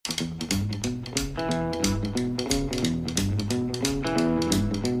Thanks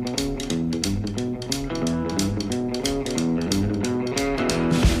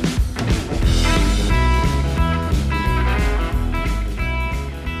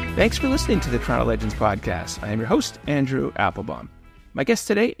for listening to the Toronto Legends podcast. I am your host, Andrew Applebaum. My guest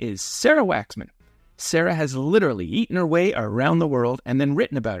today is Sara Waxman. Sara has literally eaten her way around the world and then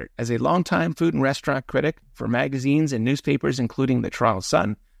written about it as a longtime food and restaurant critic for magazines and newspapers including the Toronto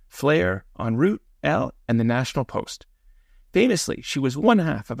Sun, Flair, En Route, Elle, and the National Post. Famously, she was one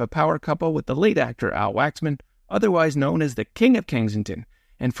half of a power couple with the late actor Al Waxman, otherwise known as the King of Kensington,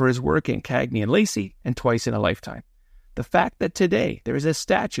 and for his work in Cagney and Lacey and Twice in a Lifetime. The fact that today there is a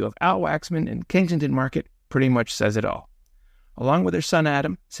statue of Al Waxman in Kensington Market pretty much says it all. Along with her son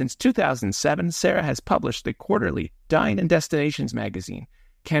Adam, since 2007, Sara has published the quarterly Dine and Destinations magazine,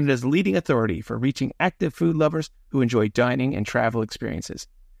 Canada's leading authority for reaching active food lovers who enjoy dining and travel experiences.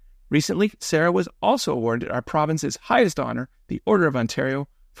 Recently, Sara was also awarded our province's highest honour, the Order of Ontario,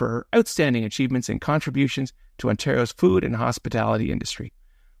 for her outstanding achievements and contributions to Ontario's food and hospitality industry.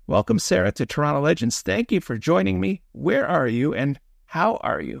 Welcome, Sara, to Toronto Legends. Thank you for joining me. Where are you and how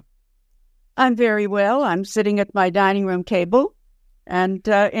are you? I'm very well. I'm sitting at my dining room table and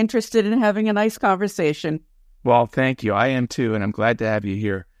interested in having a nice conversation. Well, thank you. I am too, and I'm glad to have you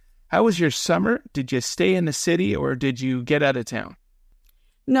here. How was your summer? Did you stay in the city or did you get out of town?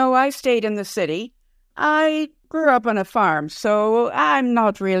 No, I stayed in the city. I grew up on a farm, so I'm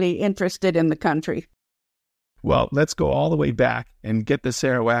not really interested in the country. Well, let's go all the way back and get the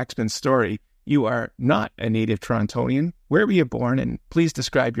Sara Waxman story. You are not a native Torontonian. Where were you born? And please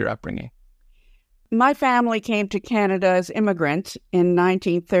describe your upbringing. My family came to Canada as immigrants in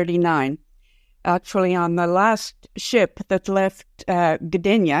 1939, actually on the last ship that left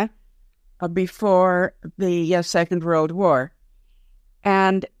Gdynia before the Second World War.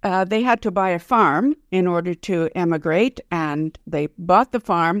 And they had to buy a farm in order to emigrate, and they bought the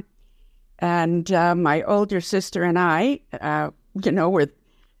farm. And my older sister and I,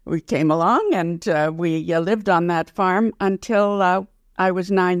 we came along and we lived on that farm until I was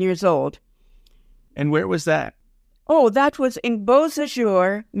 9 years old. And where was that? Oh, that was in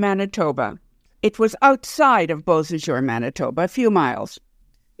Beausejour, Manitoba. It was outside of Beausejour, Manitoba, a few miles.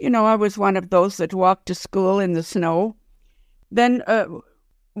 You know, I was one of those that walked to school in the snow. Then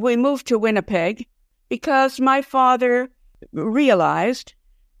we moved to Winnipeg because my father realized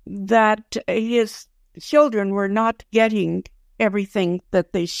that his children were not getting everything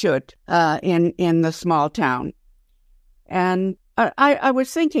that they should in the small town. And I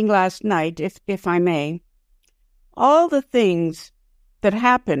was thinking last night, if I may, all the things that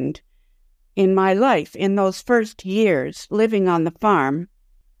happened in my life in those first years living on the farm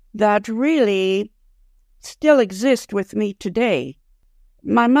that really still exist with me today.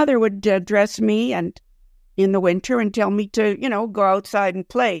 My mother would dress me and in the winter and tell me to, go outside and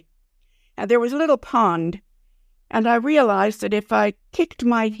play. And there was a little pond, and I realized that if I kicked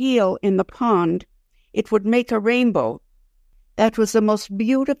my heel in the pond, it would make a rainbow. That was the most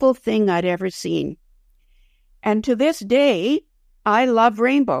beautiful thing I'd ever seen. And to this day, I love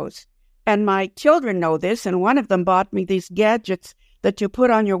rainbows. And my children know this, and one of them bought me these gadgets that you put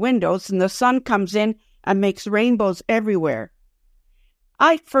on your windows, and the sun comes in and makes rainbows everywhere.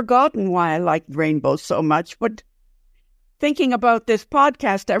 I'd forgotten why I liked rainbows so much, but thinking about this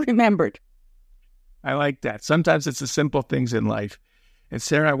podcast, I remembered. I like that. Sometimes it's the simple things in life. And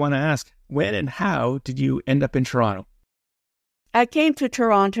Sara, I want to ask, when and how did you end up in Toronto? I came to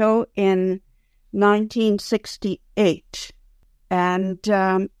Toronto in 1968, and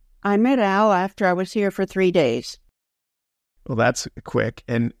I met Al after I was here for 3 days. Well, that's quick,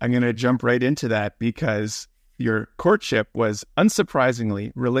 and I'm going to jump right into that because your courtship was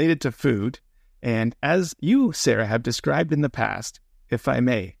unsurprisingly related to food, and as you, Sara, have described in the past, if I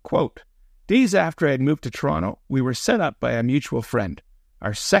may, quote, days after I had moved to Toronto, we were set up by a mutual friend.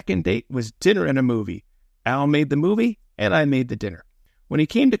 Our second date was dinner and a movie. Al made the movie, and I made the dinner. When he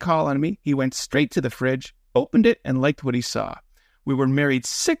came to call on me, he went straight to the fridge, opened it, and liked what he saw. We were married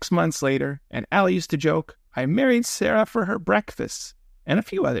 6 months later, and Al used to joke, I married Sara for her breakfasts, and a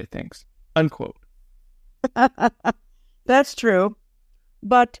few other things, unquote. That's true.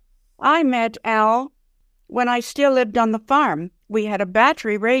 But I met Al when I still lived on the farm. We had a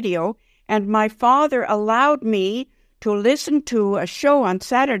battery radio, and my father allowed me to listen to a show on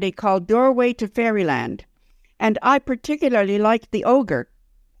Saturday called Doorway to Fairyland. And I particularly liked the ogre.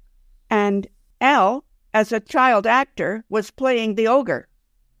 And Al, as a child actor, was playing the ogre.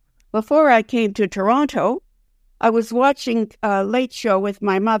 Before I came to Toronto, I was watching a late show with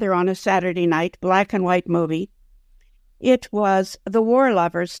my mother on a Saturday night, black and white movie. It was The War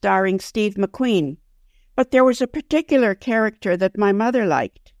Lover starring Steve McQueen. But there was a particular character that my mother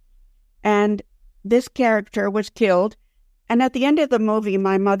liked. And this character was killed. And at the end of the movie,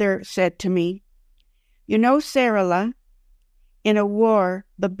 my mother said to me, "You know, Sara, in a war,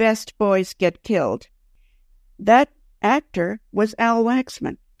 the best boys get killed." That actor was Al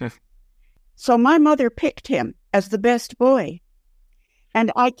Waxman. So my mother picked him as the best boy.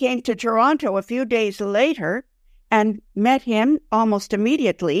 And I came to Toronto a few days later and met him almost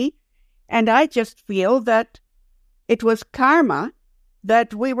immediately. And I just feel that it was karma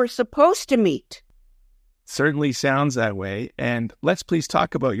that we were supposed to meet. Certainly sounds that way. And let's please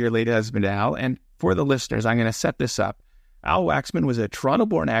talk about your late husband, Al. And for the listeners, I'm going to set this up. Al Waxman was a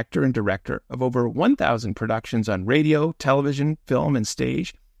Toronto-born actor and director of over 1,000 productions on radio, television, film, and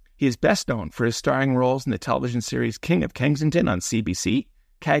stage. He is best known for his starring roles in the television series King of Kensington on CBC,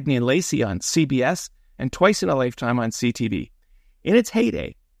 Cagney and Lacey on CBS, and Twice in a Lifetime on CTV. In its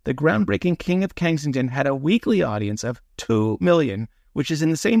heyday, the groundbreaking King of Kensington had a weekly audience of 2 million, which is in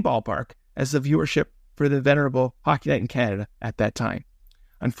the same ballpark as the viewership for the venerable Hockey Night in Canada at that time.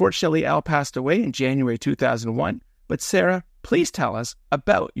 Unfortunately, Al passed away in January 2001, but Sara, please tell us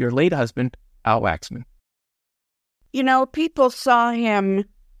about your late husband, Al Waxman. You know, people saw him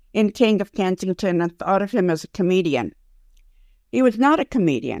in King of Kensington and thought of him as a comedian. He was not a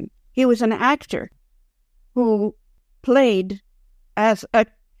comedian. He was an actor who played as a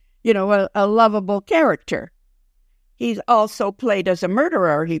lovable character. He's also played as a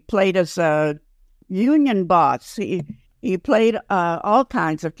murderer. He played as a union boss. He played all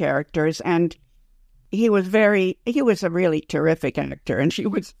kinds of characters, and he was a really terrific actor, and she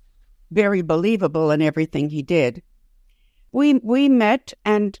was very believable in everything he did. We met,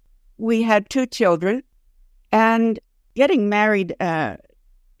 and we had 2 children, and getting married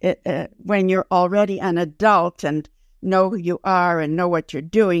when you're already an adult and know who you are and know what you're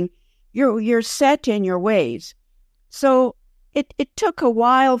doing, you're set in your ways. So it took a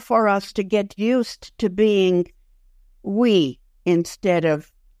while for us to get used to being we instead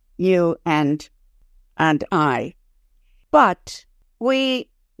of you and I. But we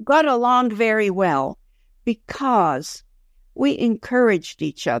got along very well because we encouraged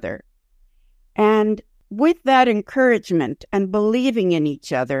each other. And with that encouragement and believing in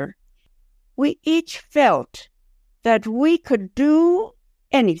each other, we each felt that we could do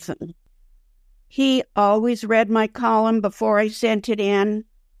anything. He always read my column before I sent it in.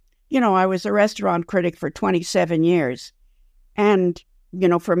 You know, I was a restaurant critic for 27 years and,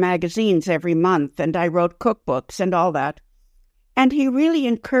 for magazines every month, and I wrote cookbooks and all that. And he really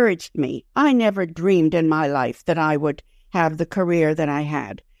encouraged me. I never dreamed in my life that I would have the career that I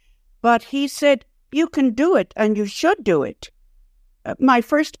had. But he said, "You can do it, and you should do it." My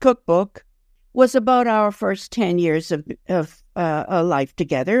first cookbook was about our first 10 years of life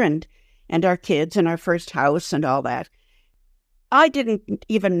together and our kids and our first house and all that. I didn't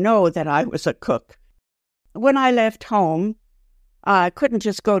even know that I was a cook. When I left home, I couldn't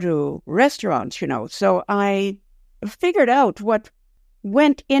just go to restaurants, so I figured out what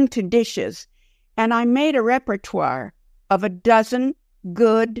went into dishes, and I made a repertoire of 12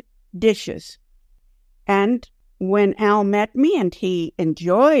 good dishes. And when Al met me and he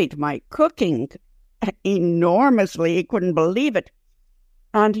enjoyed my cooking enormously, he couldn't believe it.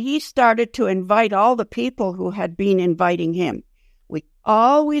 And he started to invite all the people who had been inviting him. We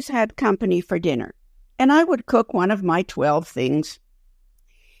always had company for dinner. And I would cook one of my 12 things.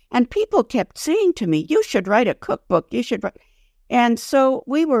 And people kept saying to me, "You should write a cookbook. You should write." And so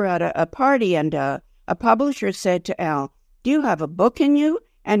we were at a party, and a publisher said to Al, "Do you have a book in you?"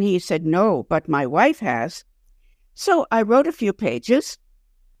 And he said, "No, but my wife has." So I wrote a few pages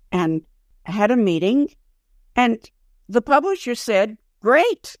and had a meeting, and the publisher said,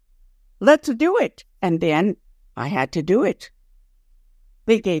 "Great, let's do it." And then I had to do it.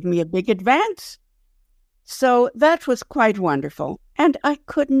 They gave me a big advance. So that was quite wonderful. And I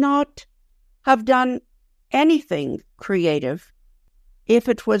could not have done anything creative if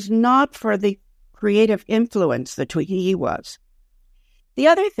it was not for the creative influence that he was. The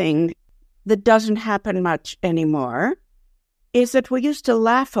other thing that doesn't happen much anymore is that we used to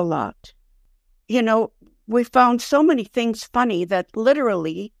laugh a lot. We found so many things funny that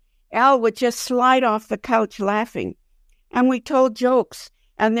literally Al would just slide off the couch laughing. And we told jokes,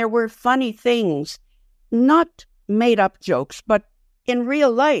 and there were funny things, not made-up jokes, but in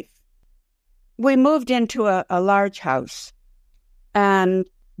real life. We moved into a large house, and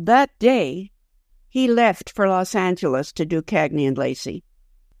that day he left for Los Angeles to do Cagney and Lacey.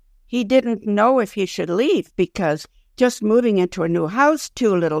 He didn't know if he should leave because just moving into a new house,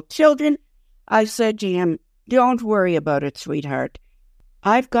 2 little children, I said to him, Don't worry about it, sweetheart.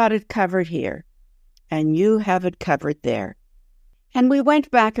 I've got it covered here, and you have it covered there. And we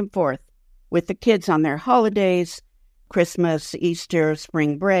went back and forth with the kids on their holidays, Christmas, Easter,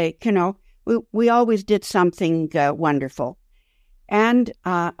 spring break. We always did something wonderful. And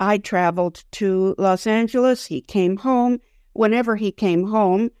I traveled to Los Angeles. He came home. Whenever he came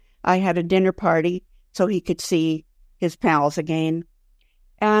home, I had a dinner party so he could see his pals again.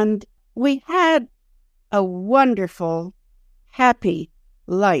 And we had a wonderful, happy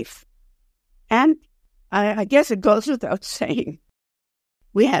life. And I guess it goes without saying,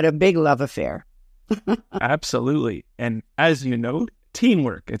 we had a big love affair. Absolutely. And as you know,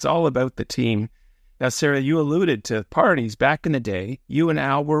 teamwork. It's all about the team. Now, Sara, you alluded to parties back in the day. You and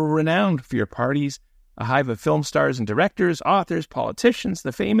Al were renowned for your parties, a hive of film stars and directors, authors, politicians,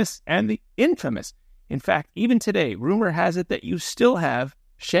 the famous and the infamous. In fact, even today, rumor has it that you still have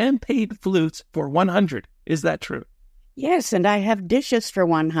champagne flutes for 100. Is that true? Yes, and I have dishes for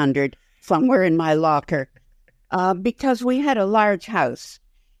 100 somewhere in my locker because we had a large house.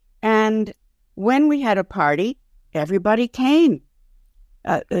 And when we had a party, everybody came.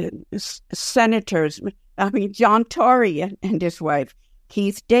 Senators, John Tory and his wife,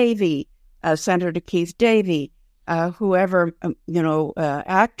 Keith Davey, Senator Keith Davey, whoever,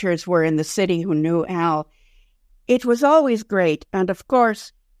 actors were in the city who knew Al. It was always great. And of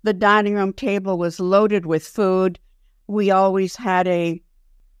course, the dining room table was loaded with food. We always had a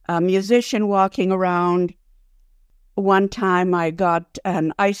musician walking around. One time I got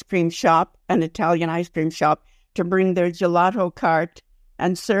an ice cream shop, an Italian ice cream shop, to bring their gelato cart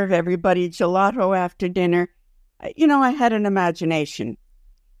and serve everybody gelato after dinner. I had an imagination.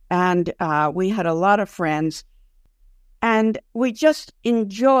 And we had a lot of friends. And we just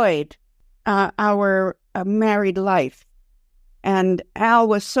enjoyed our married life. And Al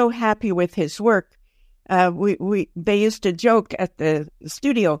was so happy with his work. They used to joke at the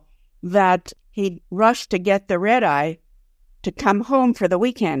studio that he'd rush to get the red eye to come home for the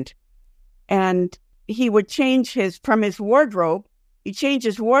weekend. And he would change his wardrobe. He'd change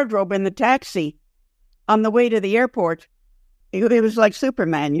his wardrobe in the taxi on the way to the airport. It was like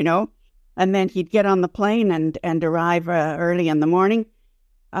Superman, And then he'd get on the plane and arrive early in the morning.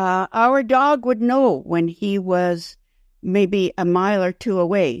 Our dog would know when he was maybe a mile or two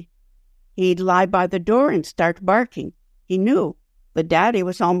away. He'd lie by the door and start barking. He knew the daddy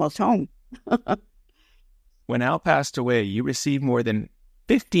was almost home. When Al passed away, you received more than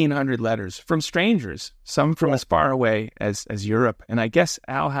 1,500 letters from strangers, some from as far away as Europe. And I guess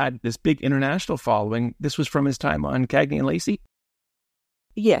Al had this big international following. This was from his time on Cagney and Lacey?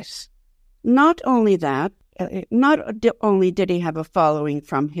 Yes. Not only that, not only did he have a following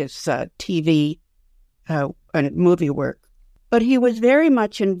from his TV and movie work, but he was very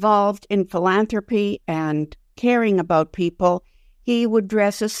much involved in philanthropy and caring about people. He would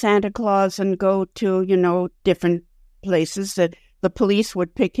dress as Santa Claus and go to, different places that the police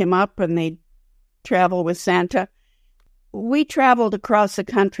would pick him up and they'd travel with Santa. We traveled across the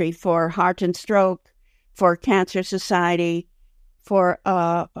country for Heart and Stroke, for Cancer Society, for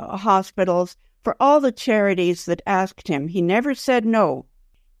hospitals, for all the charities that asked him. He never said no.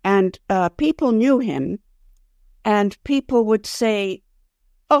 And people knew him, and people would say,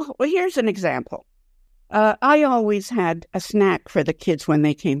 oh, well, here's an example. I always had a snack for the kids when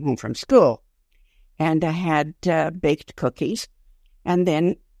they came home from school. And I had baked cookies and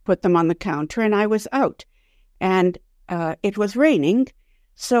then put them on the counter, and I was out. And it was raining,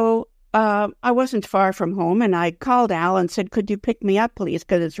 so I wasn't far from home, and I called Al and said, could you pick me up, please,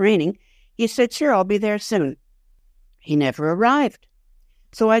 because it's raining? He said, sure, I'll be there soon. He never arrived.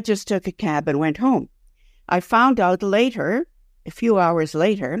 So I just took a cab and went home. I found out later, a few hours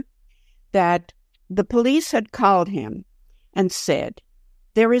later, that the police had called him and said,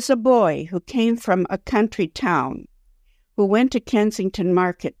 there is a boy who came from a country town who went to Kensington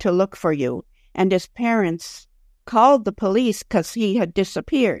Market to look for you, and his parents called the police because he had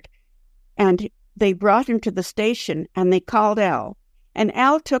disappeared. And they brought him to the station, and they called Al. And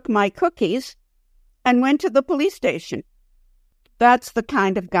Al took my cookies and went to the police station. That's the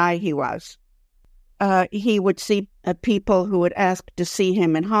kind of guy he was. He would see people who would ask to see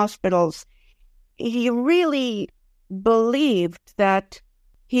him in hospitals. He really believed that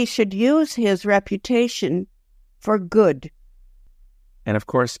he should use his reputation for good. And of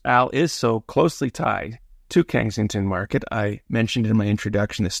course, Al is so closely tied to Kensington Market. I mentioned in my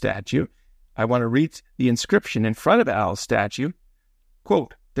introduction the statue. I want to read the inscription in front of Al's statue.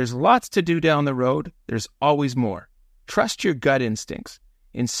 Quote, there's lots to do down the road. There's always more. Trust your gut instincts.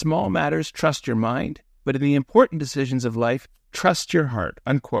 In small matters, trust your mind. But in the important decisions of life, trust your heart.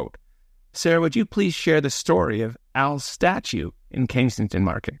 Unquote. Sara, would you please share the story of Al's statue in Kensington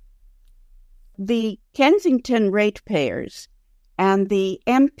Market? The Kensington ratepayers and the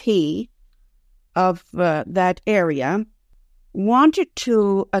MP of that area wanted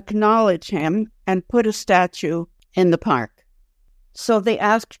to acknowledge him and put a statue in the park. So they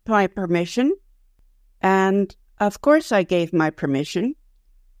asked my permission, and of course I gave my permission,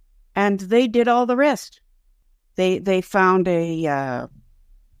 and they did all the rest. They found a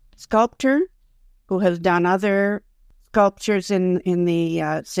sculptor who has done other sculptures in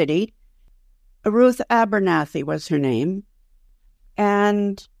the city. Ruth Abernathy was her name.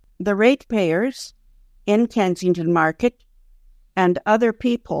 And the ratepayers in Kensington Market and other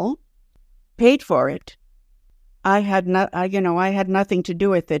people paid for it. I had nothing to do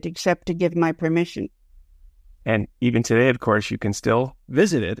with it except to give my permission. And even today, of course, you can still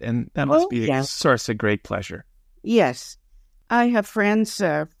visit it, and that must be a source of great pleasure. Yes. I have friends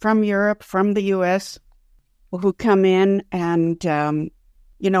from Europe, from the U.S., who come in and,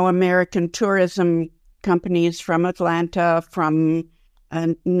 American tourism companies from Atlanta, from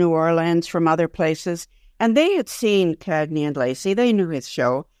New Orleans, from other places. And they had seen Cagney and Lacey. They knew his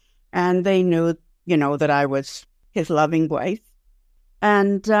show. And they knew, that I was his loving wife.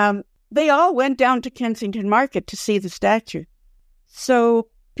 And they all went down to Kensington Market to see the statue. So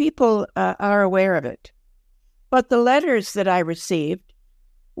people are aware of it. But the letters that I received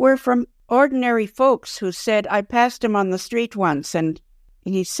were from ordinary folks who said, I passed him on the street once, and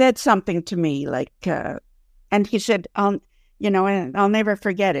he said something to me, and he said, and I'll never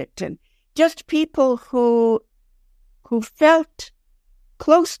forget it. And just people who felt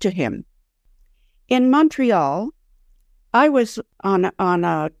close to him. In Montreal, I was on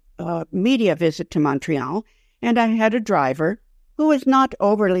a media visit to Montreal, and I had a driver who was not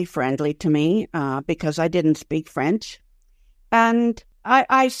overly friendly to me because I didn't speak French. And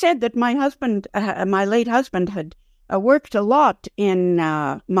I said that my husband, my late husband, had worked a lot in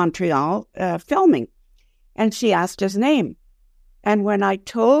Montreal filming. And she asked his name. And when I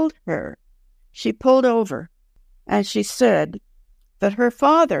told her, she pulled over and she said that her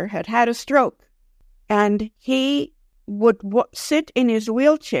father had had a stroke and he would sit in his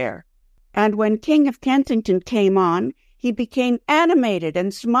wheelchair. And when King of Kensington came on, he became animated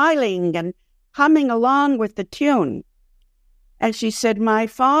and smiling and humming along with the tune. And she said, my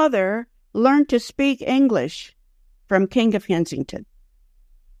father learned to speak English from King of Kensington.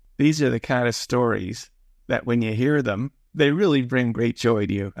 These are the kind of stories that when you hear them, they really bring great joy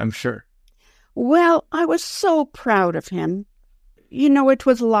to you, I'm sure. Well, I was so proud of him. It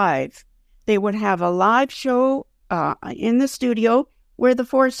was live. They would have a live show in the studio where the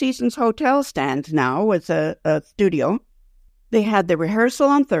Four Seasons Hotel stands now was a studio. They had the rehearsal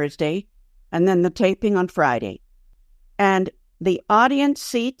on Thursday and then the taping on Friday. And the audience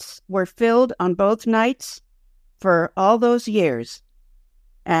seats were filled on both nights for all those years.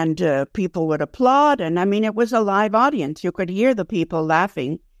 And people would applaud. And it was a live audience. You could hear the people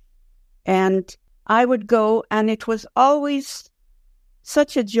laughing. And I would go, and it was always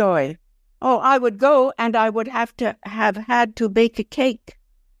such a joy. Oh, I would go, and I would have had to bake a cake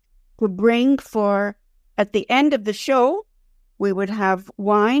to bring for, at the end of the show, we would have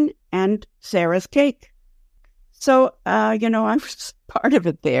wine and Sara's cake. So, I was part of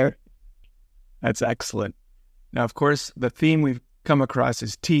it there. That's excellent. Now, of course, the theme we've come across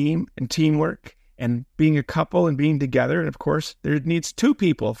is team and teamwork and being a couple and being together. And of course, there needs two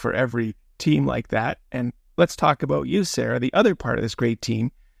people for every team like that. And let's talk about you, Sara, the other part of this great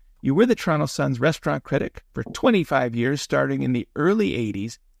team. You were the Toronto Sun's restaurant critic for 25 years, starting in the early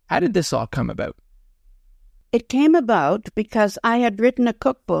 80s. How did this all come about? It came about because I had written a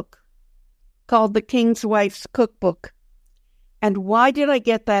cookbook called The King's Wife's Cookbook. And why did I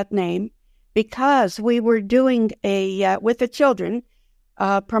get that name? Because we were doing with the children,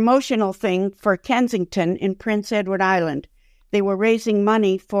 a promotional thing for Kensington in Prince Edward Island. They were raising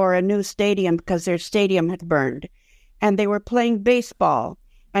money for a new stadium because their stadium had burned. And they were playing baseball.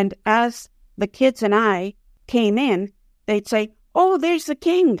 And as the kids and I came in, they'd say, oh, there's the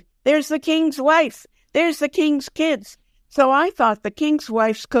king. There's the king's wife. There's the king's kids. So I thought the King's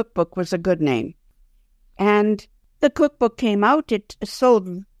Wife's Cookbook was a good name. And the cookbook came out. It sold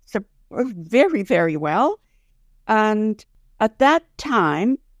very, very well. And at that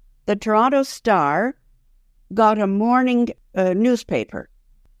time, the Toronto Star got a morning newspaper.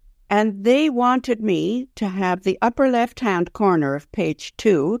 And they wanted me to have the upper left-hand corner of page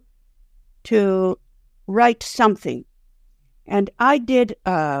 2 to write something. And I did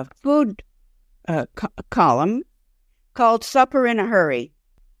a food column called Supper in a Hurry.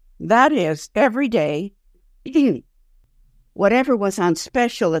 That is, every day, whatever was on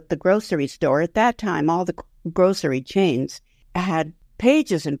special at the grocery store. At that time, all the grocery chains had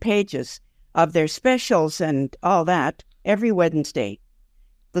pages and pages of their specials and all that every Wednesday.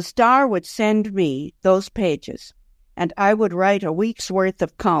 The Star would send me those pages, and I would write a week's worth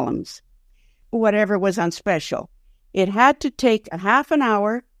of columns, whatever was on special. It had to take a half an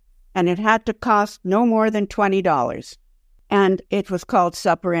hour, and it had to cost no more than $20. And it was called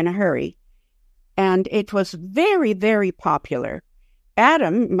Supper in a Hurry. And it was very, very popular.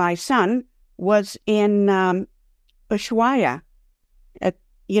 Adam, my son, was in Ushuaia,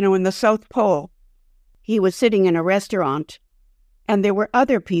 in the South Pole. He was sitting in a restaurant, and there were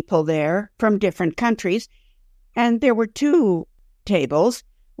other people there from different countries, and there were 2 tables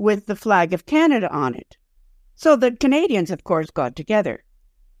with the flag of Canada on it. So the Canadians, of course, got together,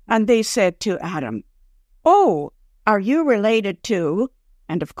 and they said to Adam, "Oh, are you related to,"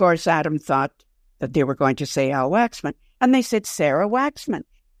 and of course Adam thought that they were going to say Al Waxman, and they said, "Sara Waxman."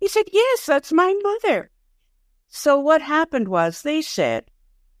 He said, "Yes, that's my mother." So what happened was they said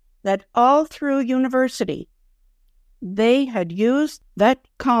that all through university, they had used that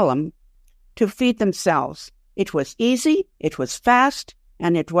column to feed themselves. It was easy, it was fast,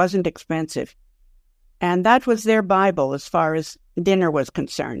 and it wasn't expensive. And that was their Bible as far as dinner was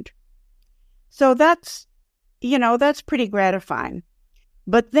concerned. So that's pretty gratifying.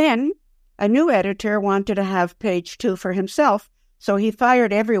 But then a new editor wanted to have page 2 for himself, so he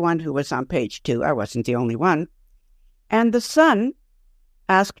fired everyone who was on page 2. I wasn't the only one. And the Sun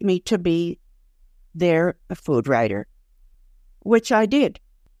asked me to be their food writer, which I did,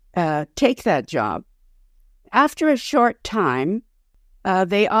 take that job. After a short time,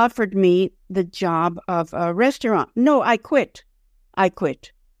 they offered me the job of a restaurant. No, I quit.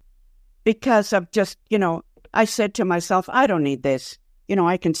 Because of just, I said to myself, I don't need this.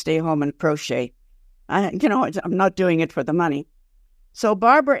 I can stay home and crochet. I'm not doing it for the money. So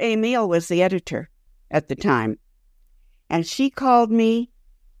Barbara A. Meal was the editor at the time. And she called me.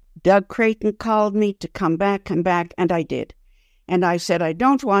 Doug Creighton called me to come back, and I did. And I said, I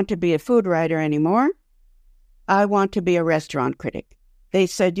don't want to be a food writer anymore. I want to be a restaurant critic. They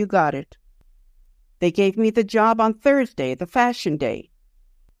said, you got it. They gave me the job on Thursday, the fashion day.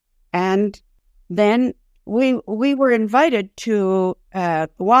 And then we were invited to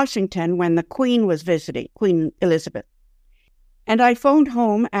Washington when the Queen was visiting, Queen Elizabeth. And I phoned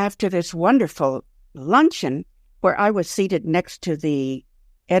home after this wonderful luncheon where I was seated next to the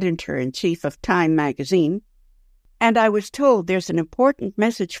editor-in-chief of Time magazine, and I was told there's an important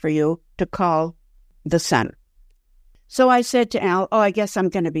message for you to call the Sun. So I said to Al, I guess I'm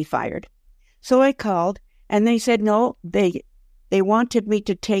going to be fired. So I called, and they said no, they wanted me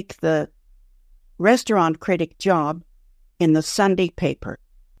to take the restaurant critic job in the Sunday paper.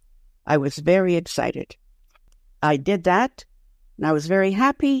 I was very excited. I did that, and I was very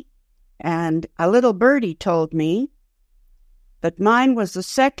happy, and a little birdie told me that mine was the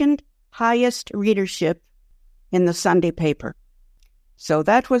second highest readership in the Sunday paper. So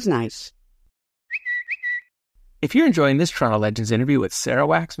that was nice. If you're enjoying this Toronto Legends interview with Sara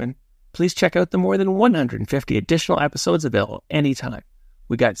Waxman, please check out the more than 150 additional episodes available anytime.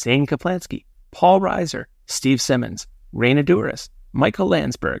 We got Zane Kaplansky, Paul Reiser, Steve Simmons, Raina Douris, Michael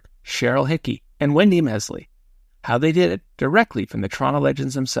Landsberg, Cheryl Hickey, and Wendy Mesley. How they did it directly from the Toronto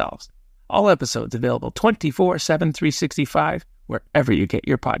Legends themselves. All episodes available 24/7, 365, wherever you get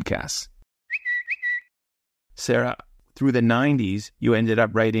your podcasts. Sara, through the 90s, you ended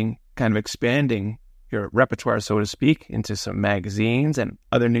up writing, kind of expanding your repertoire, so to speak, into some magazines and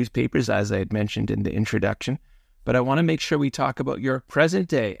other newspapers, as I had mentioned in the introduction. But I want to make sure we talk about your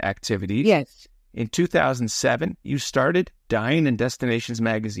present-day activities. Yes. In 2007, you started Dine and Destinations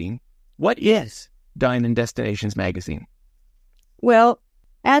magazine. What is Dine and Destinations magazine? Well,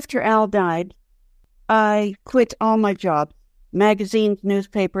 after Al died, I quit all my jobs, magazines,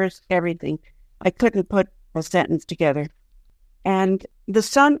 newspapers, everything. I couldn't put a sentence together. And the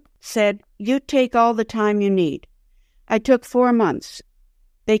Sun said, you take all the time you need. I took 4 months.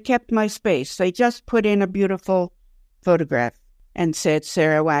 They kept my space. They just put in a beautiful photograph and said,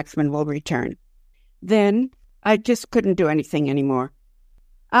 Sara Waxman will return. Then I just couldn't do anything anymore.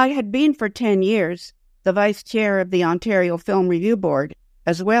 I had been for 10 years the vice chair of the Ontario Film Review Board,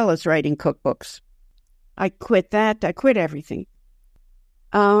 as well as writing cookbooks. I quit that. I quit everything.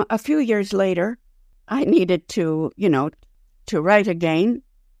 A few years later, I needed to write again.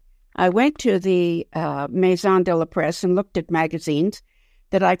 I went to the Maison de la Presse and looked at magazines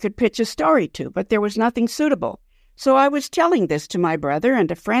that I could pitch a story to, but there was nothing suitable. So I was telling this to my brother and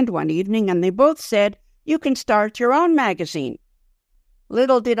a friend one evening, and they both said, you can start your own magazine.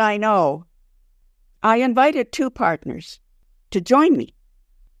 Little did I know. I invited 2 partners. to join me.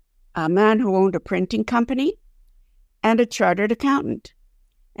 A man who owned a printing company and a chartered accountant.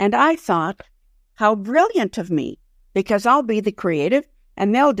 And I thought, how brilliant of me, because I'll be the creative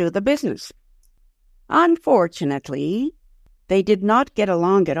and they'll do the business. Unfortunately, they did not get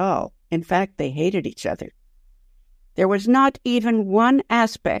along at all. In fact, they hated each other. There was not even one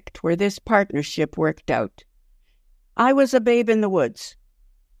aspect where this partnership worked out. I was a babe in the woods,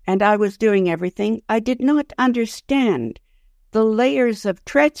 and I was doing everything. I did not understand the layers of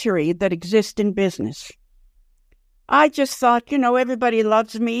treachery that exist in business. I just thought, everybody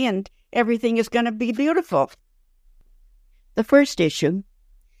loves me and everything is going to be beautiful. The first issue,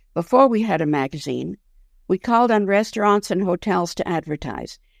 before we had a magazine, we called on restaurants and hotels to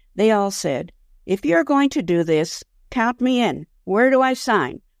advertise. They all said, if you're going to do this, count me in. Where do I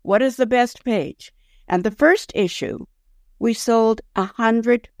sign? What is the best page? And the first issue, we sold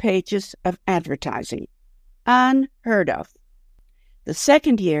 100 pages of advertising. Unheard of. The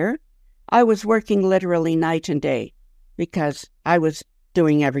second year, I was working literally night and day because I was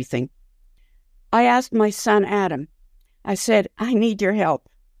doing everything. I asked my son, Adam, I said, I need your help.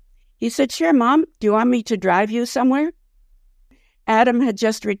 He said, sure, Mom, do you want me to drive you somewhere? Adam had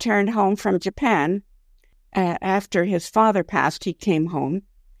just returned home from Japan. After his father passed, he came home,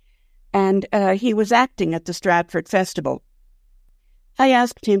 and he was acting at the Stratford Festival. I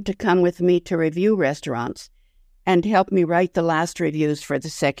asked him to come with me to review restaurants and help me write the last reviews for the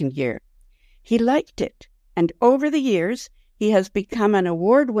second year. He liked it, and over the years, he has become an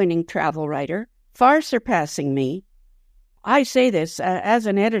award-winning travel writer, far surpassing me. I say this, as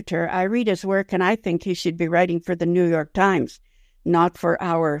an editor, I read his work and I think he should be writing for the New York Times, not for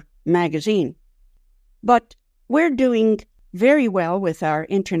our magazine. But we're doing very well with our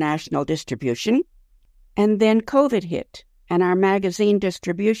international distribution, and then COVID hit, and our magazine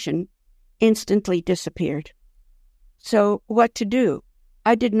distribution instantly disappeared. So what to do?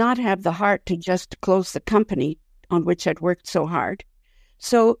 I did not have the heart to just close the company on which I'd worked so hard.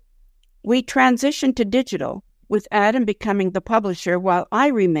 So we transitioned to digital, with Adam becoming the publisher while I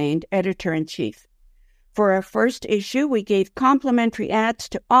remained editor-in-chief. For our first issue, we gave complimentary ads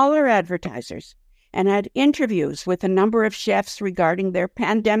to all our advertisers and had interviews with a number of chefs regarding their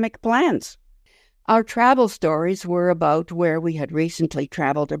pandemic plans. Our travel stories were about where we had recently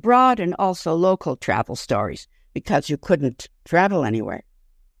traveled abroad and also local travel stories, because you couldn't travel anywhere.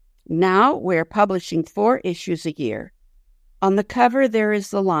 Now we're publishing 4 issues a year. On the cover there is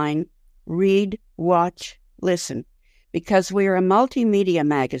the line, read, watch, listen, because we are a multimedia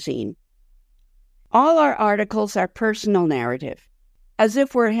magazine. All our articles are personal narrative, as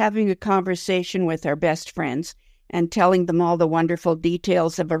if we're having a conversation with our best friends and telling them all the wonderful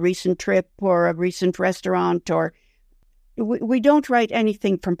details of a recent trip or a recent restaurant, or we don't write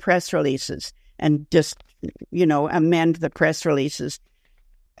anything from press releases and just, amend the press releases.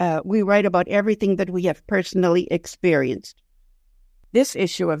 We write about everything that we have personally experienced. This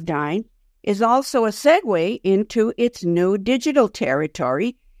issue of Dine is also a segue into its new digital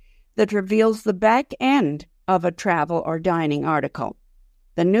territory that reveals the back end of a travel or dining article.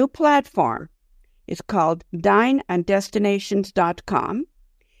 The new platform is called dineanddestinations.com,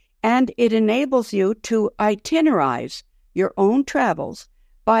 and it enables you to itinerize your own travels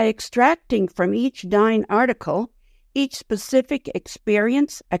by extracting from each Dine article each specific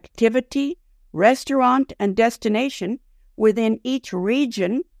experience, activity, restaurant, and destination within each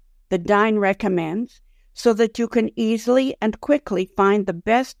region the Dine recommends, so that you can easily and quickly find the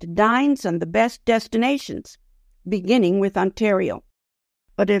best dines and the best destinations, beginning with Ontario.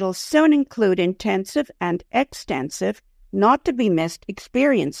 But it'll soon include intensive and extensive, not-to-be-missed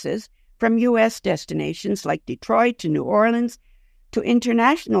experiences from U.S. destinations like Detroit to New Orleans to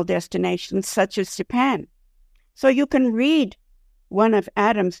international destinations such as Japan. So you can read one of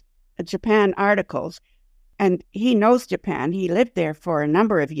Adam's Japan articles, and he knows Japan. He lived there for a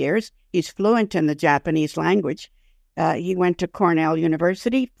number of years. He's fluent in the Japanese language. He went to Cornell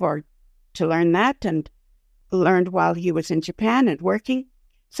University to learn that, and learned while he was in Japan and working.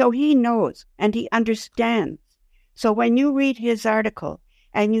 So he knows and he understands. So when you read his article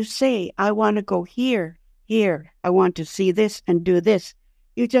and you say, I want to go here, I want to see this and do this,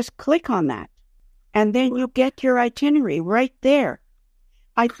 you just click on that. And then you get your itinerary right there.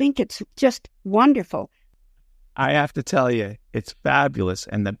 I think it's just wonderful. I have to tell you, it's fabulous.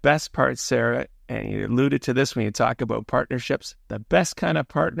 And the best part, Sara, and you alluded to this when you talk about partnerships, the best kind of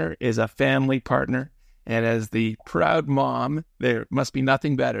partner is a family partner. And as the proud mom, there must be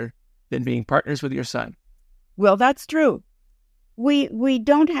nothing better than being partners with your son. Well, that's true. We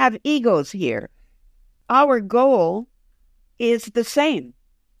don't have egos here. Our goal is the same.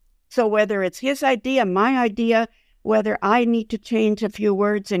 So whether it's his idea, my idea, whether I need to change a few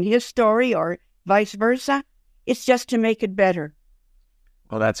words in his story or vice versa. It's just to make it better.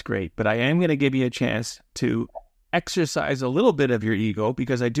 Well, that's great. But I am going to give you a chance to exercise a little bit of your ego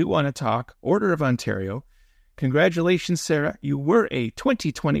because I do want to talk Order of Ontario. Congratulations, Sara. You were a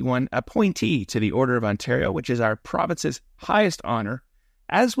 2021 appointee to the Order of Ontario, which is our province's highest honor,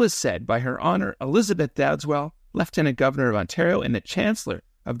 as was said by Her Honor Elizabeth Dowdeswell, Lieutenant Governor of Ontario and the Chancellor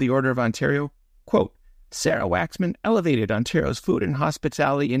of the Order of Ontario. Quote, Sara Waxman elevated Ontario's food and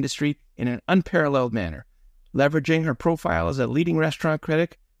hospitality industry in an unparalleled manner. Leveraging her profile as a leading restaurant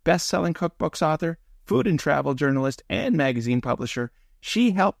critic, best-selling cookbooks author, food and travel journalist, and magazine publisher,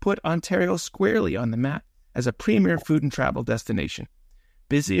 she helped put Ontario squarely on the map as a premier food and travel destination.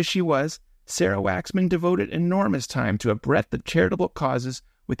 Busy as she was, Sara Waxman devoted enormous time to a breadth of charitable causes,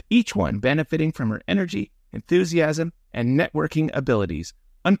 with each one benefiting from her energy, enthusiasm, and networking abilities.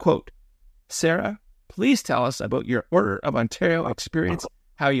 Unquote. Sara, please tell us about your Order of Ontario experience,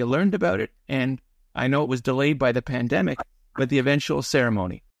 how you learned about it, and I know it was delayed by the pandemic, but the eventual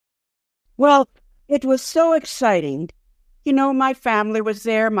ceremony. Well, it was so exciting. You know, my family was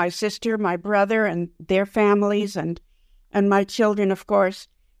there, my sister, my brother, and their families, and my children, of course.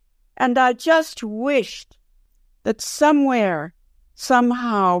 And I just wished that somewhere,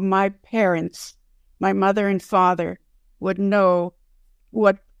 somehow, my parents, my mother and father, would know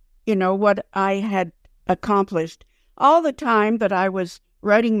what I had accomplished. All the time that I was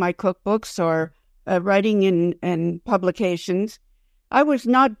writing my cookbooks or writing in publications, I was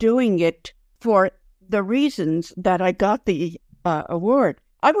not doing it for the reasons that I got the award.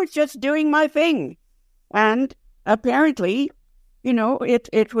 I was just doing my thing. And apparently,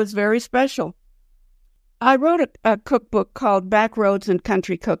 it was very special. I wrote a cookbook called Backroads and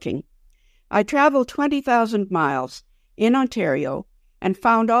Country Cooking. I traveled 20,000 miles in Ontario and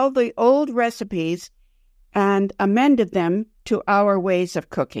found all the old recipes and amended them to our ways of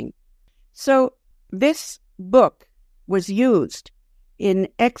cooking. So this book was used in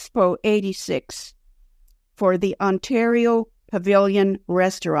Expo 86 for the Ontario Pavilion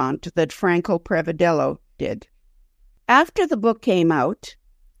restaurant that Franco Prevedello did. After the book came out,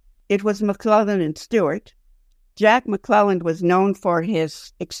 it was McClelland and Stewart. Jack McClelland was known for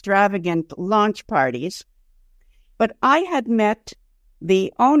his extravagant launch parties, but I had met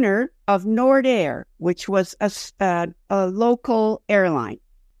the owner of Nordair, which was a local airline.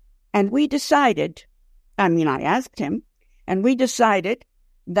 And we decided, I asked him, and we decided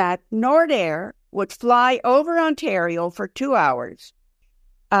that Nordair would fly over Ontario for 2 hours.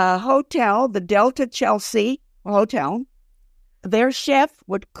 A hotel, the Delta Chelsea Hotel, their chef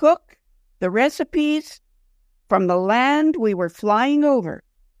would cook the recipes from the land we were flying over.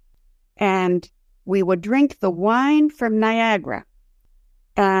 And we would drink the wine from Niagara.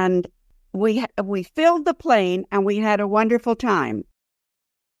 And we filled the plane and we had a wonderful time.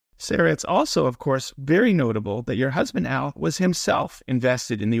 Sara, it's also, of course, very notable that your husband Al was himself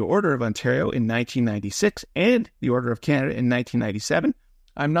invested in the Order of Ontario in 1996 and the Order of Canada in 1997.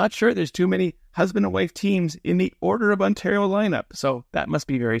 I'm not sure there's too many husband and wife teams in the Order of Ontario lineup, so that must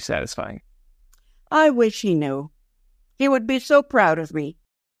be very satisfying. I wish he knew. He would be so proud of me.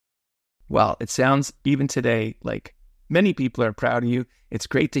 Well, it sounds even today like many people are proud of you. It's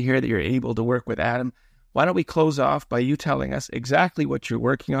great to hear that you're able to work with Adam. Why don't we close off by you telling us exactly what you're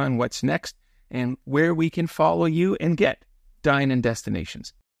working on, what's next, and where we can follow you and get Dine and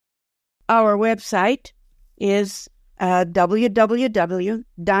Destinations. Our website is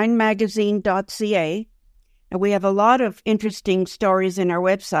www.dinemagazine.ca, and we have a lot of interesting stories in our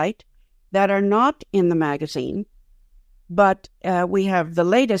website that are not in the magazine, but we have the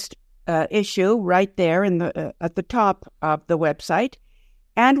latest issue right there at the top of the website.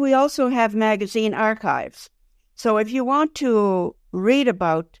 And we also have magazine archives. So if you want to read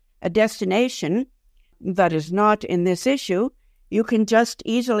about a destination that is not in this issue, you can just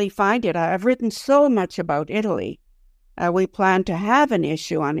easily find it. I've written so much about Italy. We plan to have an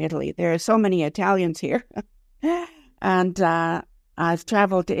issue on Italy. There are so many Italians here. And I've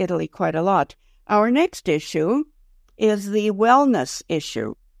traveled to Italy quite a lot. Our next issue is the wellness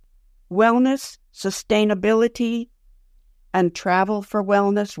issue. Wellness, sustainability, and travel for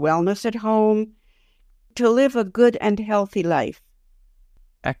wellness, wellness at home, to live a good and healthy life.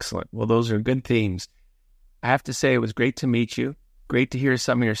 Excellent. Well, those are good themes. I have to say it was great to meet you, great to hear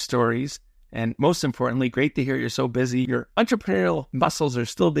some of your stories, and most importantly, great to hear you're so busy. Your entrepreneurial muscles are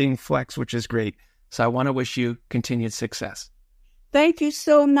still being flexed, which is great. So I want to wish you continued success. Thank you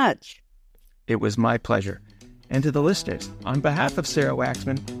so much. It was my pleasure. And to the listeners, on behalf of Sara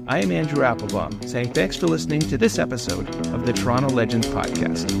Waxman, I am Andrew Applebaum, saying thanks for listening to this episode of the Toronto Legends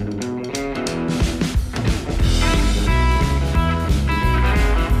Podcast.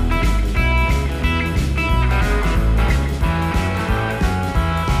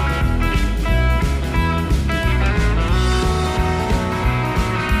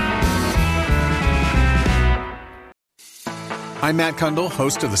 I'm Matt Kundle,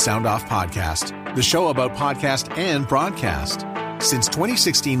 host of the Sound Off Podcast, the show about podcast and broadcast. Since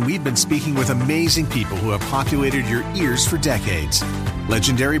 2016, we've been speaking with amazing people who have populated your ears for decades.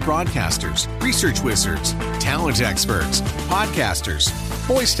 Legendary broadcasters, research wizards, talent experts, podcasters,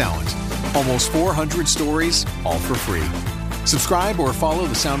 voice talent. Almost 400 stories, all for free. Subscribe or follow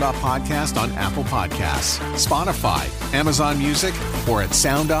the Sound Off Podcast on Apple Podcasts, Spotify, Amazon Music, or at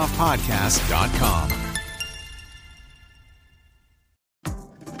soundoffpodcast.com.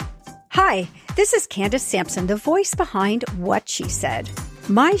 Hi, this is Candace Sampson, the voice behind What She Said.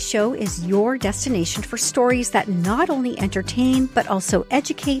 My show is your destination for stories that not only entertain, but also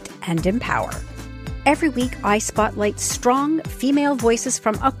educate and empower. Every week, I spotlight strong female voices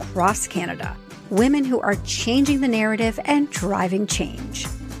from across Canada, women who are changing the narrative and driving change.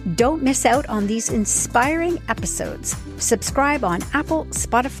 Don't miss out on these inspiring episodes. Subscribe on Apple,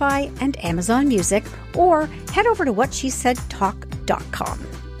 Spotify, and Amazon Music, or head over to whatshesaidtalk.com.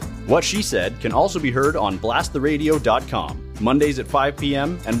 What She Said can also be heard on blasttheradio.com, Mondays at 5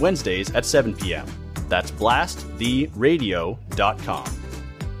 p.m. and Wednesdays at 7 p.m. That's blasttheradio.com.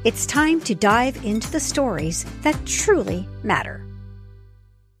 It's time to dive into the stories that truly matter.